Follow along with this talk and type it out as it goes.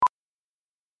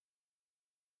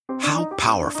How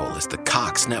powerful is the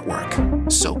Cox network?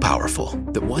 So powerful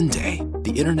that one day,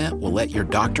 the internet will let your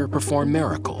doctor perform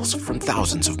miracles from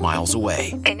thousands of miles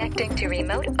away. Connecting to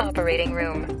remote operating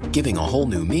room. Giving a whole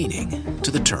new meaning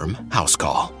to the term house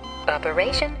call.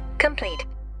 Operation complete.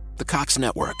 The Cox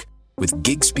network. With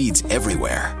gig speeds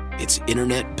everywhere, it's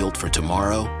internet built for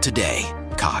tomorrow, today.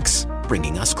 Cox,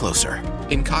 bringing us closer.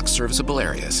 In Cox serviceable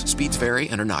areas, speeds vary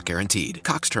and are not guaranteed.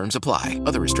 Cox terms apply.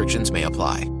 Other restrictions may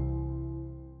apply.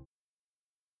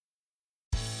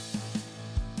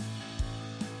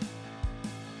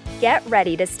 Get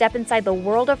ready to step inside the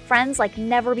world of Friends like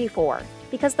never before,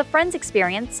 because the Friends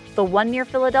experience, the one near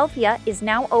Philadelphia, is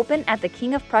now open at the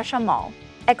King of Prussia Mall.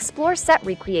 Explore set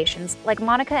recreations like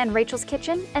Monica and Rachel's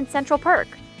Kitchen and Central Perk.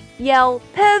 Yell,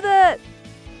 "Pivot!"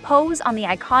 Pose on the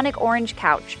iconic orange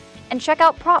couch, and check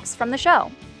out props from the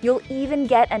show. You'll even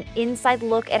get an inside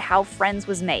look at how Friends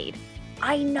was made.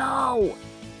 I know!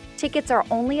 Tickets are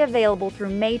only available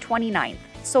through May 29th,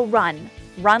 so run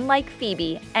like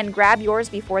Phoebe, and grab yours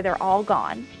before they're all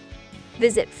gone.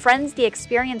 Visit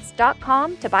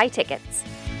friendstheexperience.com to buy tickets.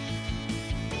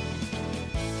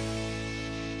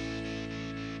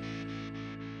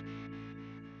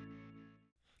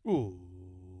 Ooh.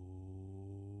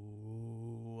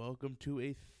 Welcome to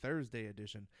a Thursday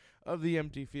edition of the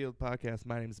Empty Field Podcast.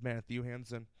 My name is Matthew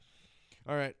Hansen.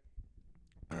 All right.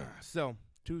 So,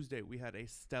 Tuesday we had a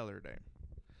stellar day.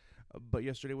 But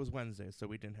yesterday was Wednesday, so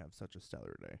we didn't have such a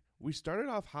stellar day. We started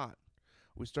off hot.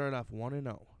 We started off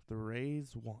 1-0. The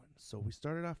Rays won, so we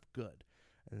started off good.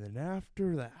 And then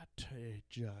after that, it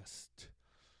just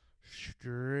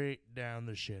straight down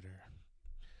the shitter.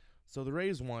 So the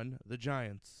Rays won. The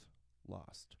Giants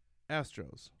lost.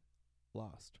 Astros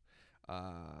lost.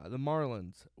 The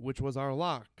Marlins, which was our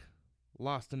lock,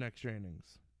 lost in extra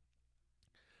innings.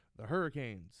 The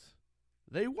Hurricanes,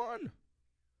 they won.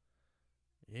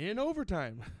 In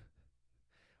overtime.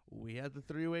 We had the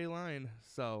three-way line,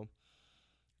 so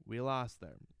we lost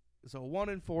there. So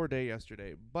 1-4 day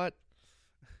yesterday. But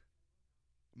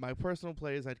my personal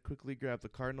plays, I'd quickly grab the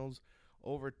Cardinals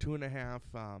over 2.5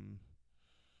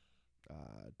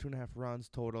 runs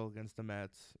total against the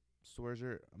Mets.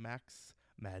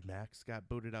 Mad Max got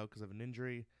booted out because of an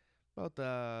injury about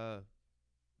the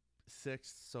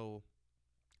 6th, so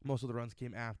most of the runs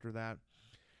came after that.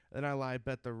 Then I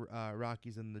bet the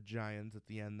Rockies and the Giants at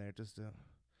the end there just to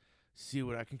see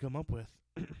what I can come up with.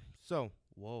 So,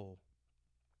 whoa,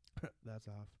 that's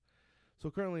off.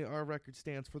 So currently our record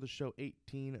stands for the show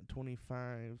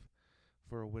 18-25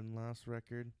 for a win-loss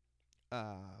record.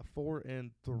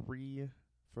 4-3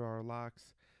 for our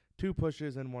locks, 2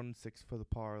 pushes and 1-6 for the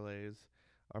parlays.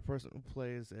 Our personal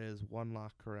plays is 1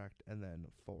 lock correct and then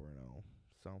 4-0.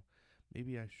 So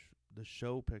maybe the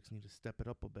show picks need to step it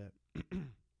up a bit.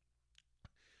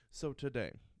 So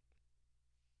today,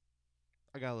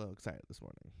 I got a little excited this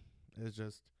morning. It's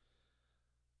just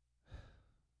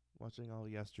watching all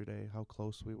yesterday, how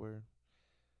close we were.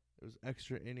 It was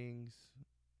extra innings,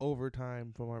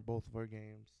 overtime from both of our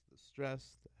games, the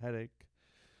stress, the headache.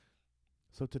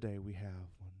 So today we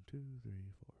have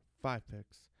 5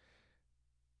 picks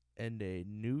and a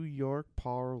New York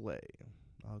parlay.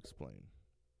 I'll explain.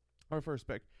 Our first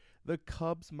pick, the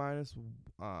Cubs minus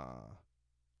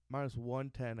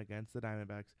 110 against the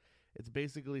Diamondbacks. It's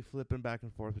basically flipping back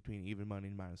and forth between even money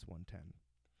and minus 110.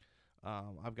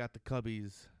 I've got the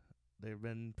Cubbies. They've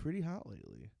been pretty hot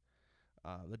lately.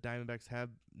 The Diamondbacks have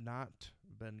not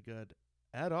been good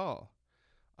at all.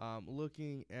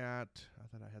 Looking at, I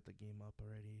thought I had the game up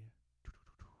already.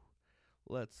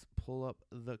 Let's pull up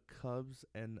the Cubs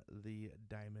and the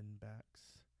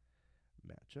Diamondbacks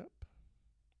matchup. I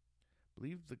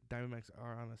believe the Diamondbacks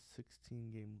are on a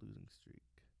 16-game losing streak.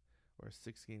 Or a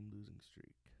 6-game losing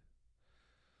streak.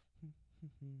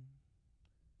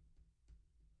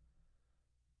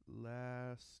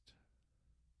 Last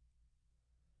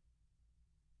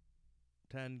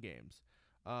 10 games.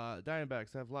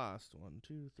 Diamondbacks have lost 1,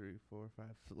 2, 3, 4, 5.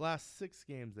 Last 6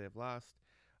 games they have lost.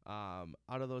 Out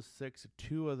of those 6,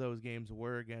 2 of those games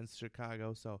were against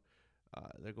Chicago. So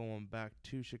they're going back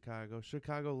to Chicago.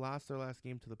 Chicago lost their last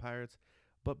game to the Pirates.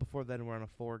 But before then, we're on a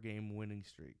 4-game winning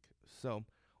streak. So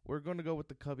we're going to go with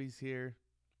the Cubbies here.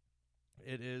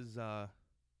 It is a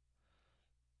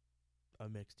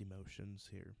mixed emotions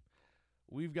here.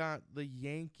 We've got the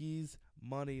Yankees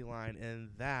money line,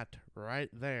 and that right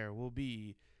there will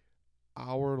be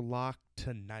our lock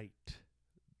tonight.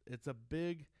 It's a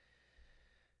big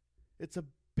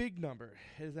number.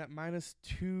 It is at minus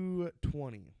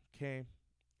 220, okay?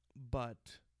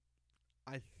 But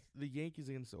the Yankees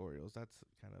against the Orioles, that's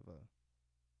kind of a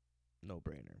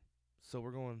no-brainer. So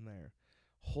we're going there.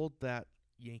 Hold that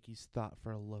Yankees thought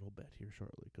for a little bit here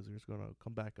shortly because they're just going to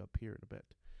come back up here in a bit.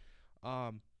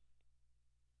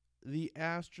 The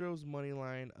Astros money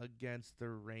line against the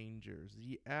Rangers.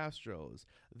 The Astros,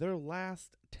 their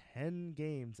last 10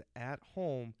 games at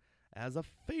home as a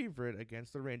favorite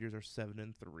against the Rangers are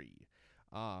 7-3.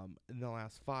 In the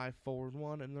last 5,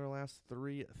 4-1, and their last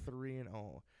 3,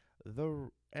 3-0. The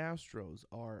Astros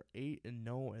are 8-0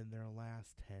 in their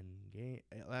last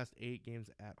 8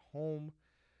 games at home.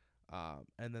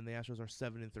 And then the Astros are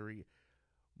 7-3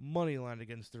 money line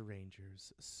against the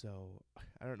Rangers. So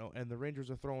I don't know. And the Rangers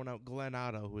are throwing out Glenn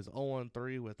Otto, who is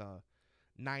 0-3 with a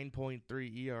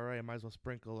 9.3 ERA. I might as well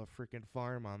sprinkle a freaking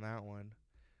farm on that one.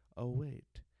 Oh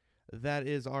wait, that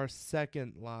is our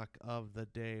second lock of the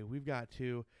day. We've got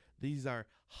 2. These are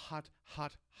hot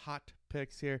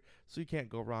picks here, so you can't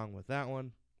go wrong with that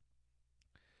one.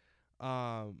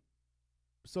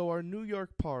 So our New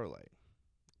York parlay.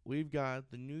 We've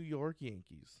got the New York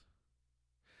Yankees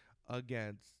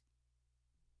against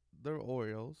the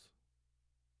Orioles,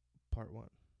 part 1.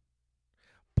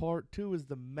 Part 2 is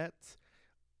the Mets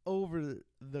over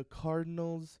the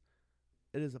Cardinals.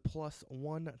 It is a plus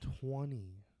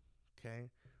 120,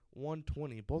 okay?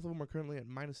 120. Both of them are currently at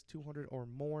minus 200 or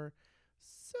more,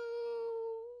 so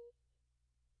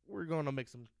we're going to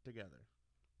mix them together.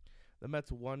 The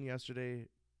Mets won yesterday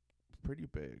pretty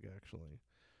big, actually.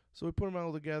 So we put them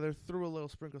all together, threw a little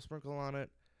sprinkle on it.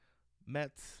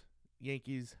 Mets,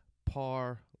 Yankees,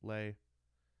 parlay.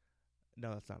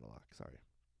 No, that's not a lock. Sorry.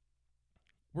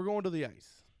 We're going to the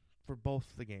ice for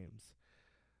both the games.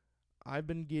 I've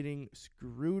been getting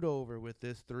screwed over with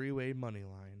this 3-way money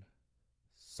line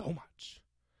so much.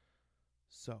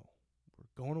 So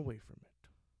we're going away from it.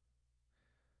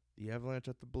 The Avalanche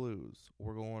at the Blues.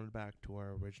 We're going back to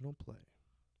our original play.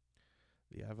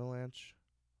 The Avalanche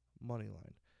money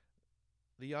line.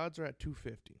 The odds are at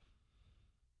 250.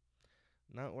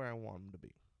 Not where I want them to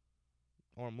be.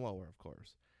 Or I'm lower, of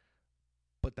course.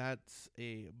 But that's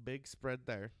a big spread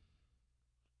there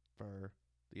for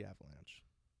the Avalanche.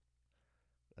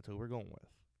 That's what we're going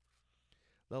with.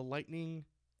 The Lightning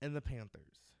and the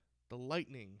Panthers. The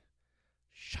Lightning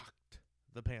shocked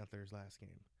the Panthers last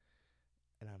game.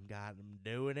 And I've got them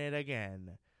doing it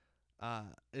again. I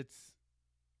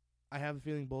have a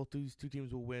feeling both these two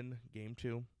teams will win game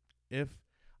 2. If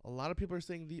a lot of people are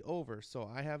saying the over, so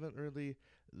I haven't really.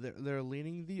 They're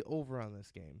leaning the over on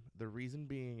this game. The reason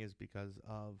being is because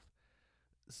of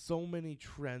so many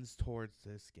trends towards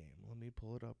this game. Let me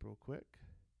pull it up real quick.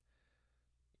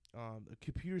 The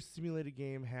computer simulated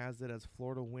game has it as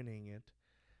Florida winning it,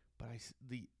 but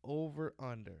the over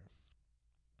under.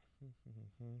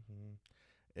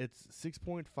 It's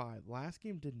 6.5. Last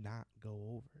game did not go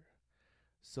over,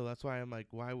 so that's why I'm like,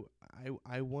 why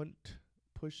I wouldn't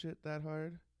push it that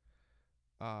hard.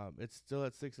 It's still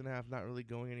at 6.5, not really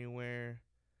going anywhere,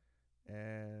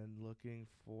 and looking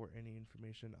for any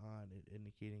information on it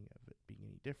indicating of it being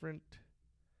any different.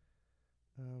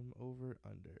 Over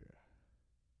under.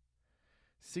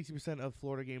 60% of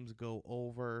Florida games go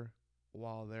over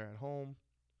while they're at home.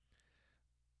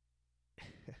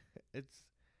 It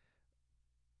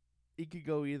could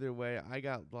go either way. I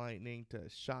got Lightning to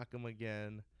shock them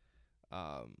again.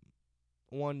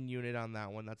 1 unit on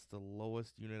that one. That's the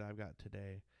lowest unit I've got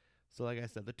today. So like I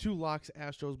said, the 2 locks,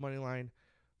 Astros money line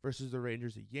versus the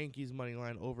Rangers, the Yankees money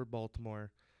line over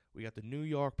Baltimore. We got the New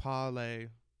York parlay.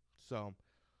 So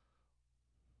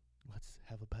let's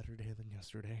have a better day than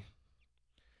yesterday.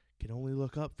 Can only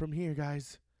look up from here,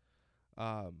 guys.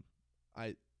 I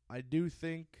do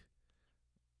think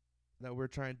that we're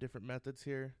trying different methods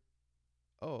here.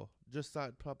 Oh, just saw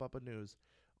it pop up a news.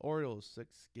 Orioles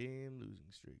 6-game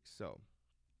losing streak. So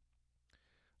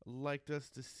liked us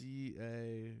to see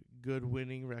a good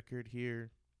winning record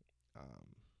here.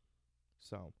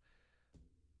 So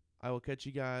I will catch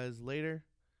you guys later.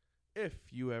 If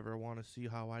you ever want to see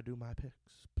how I do my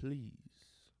picks, please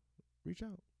reach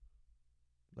out.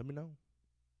 Let me know.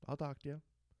 I'll talk to you.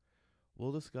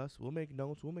 We'll discuss. We'll make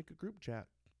notes. We'll make a group chat.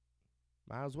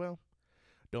 Might as well.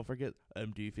 Don't forget,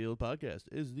 MT Field Podcast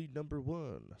is the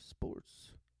 #1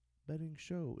 sports betting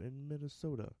show in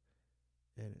Minnesota.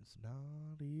 And it's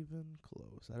not even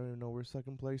close. I don't even know where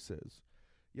second place is.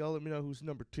 Y'all let me know who's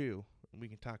 #2, and we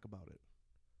can talk about it.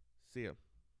 See ya.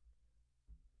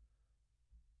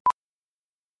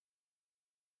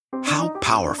 How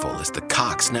powerful is the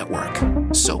Cox network?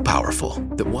 So powerful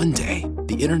that one day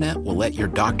the internet will let your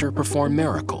doctor perform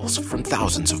miracles from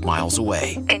thousands of miles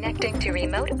away. Connecting to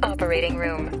remote operating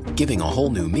room. Giving a whole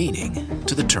new meaning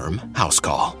to the term house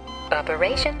call.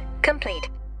 Operation complete.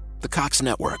 The Cox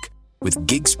network. With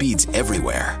gig speeds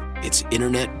everywhere, it's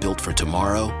internet built for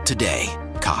tomorrow, today.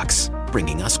 Cox,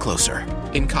 bringing us closer.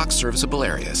 In Cox serviceable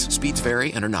areas, speeds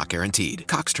vary and are not guaranteed.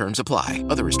 Cox terms apply.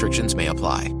 Other restrictions may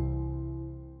apply.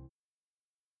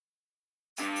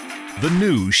 The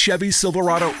new Chevy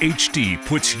Silverado HD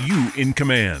puts you in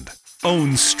command.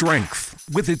 Own strength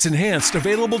with its enhanced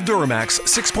available Duramax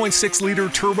 6.6-liter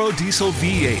turbo diesel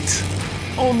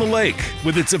V8. Own the lake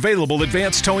with its available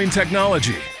advanced towing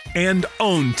technology. And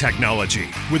own technology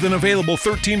with an available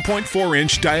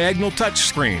 13.4-inch diagonal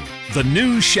touchscreen. The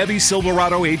new Chevy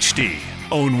Silverado HD.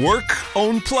 Own work,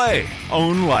 own play,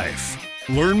 own life.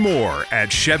 Learn more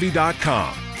at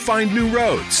Chevy.com. Find new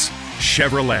roads.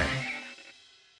 Chevrolet.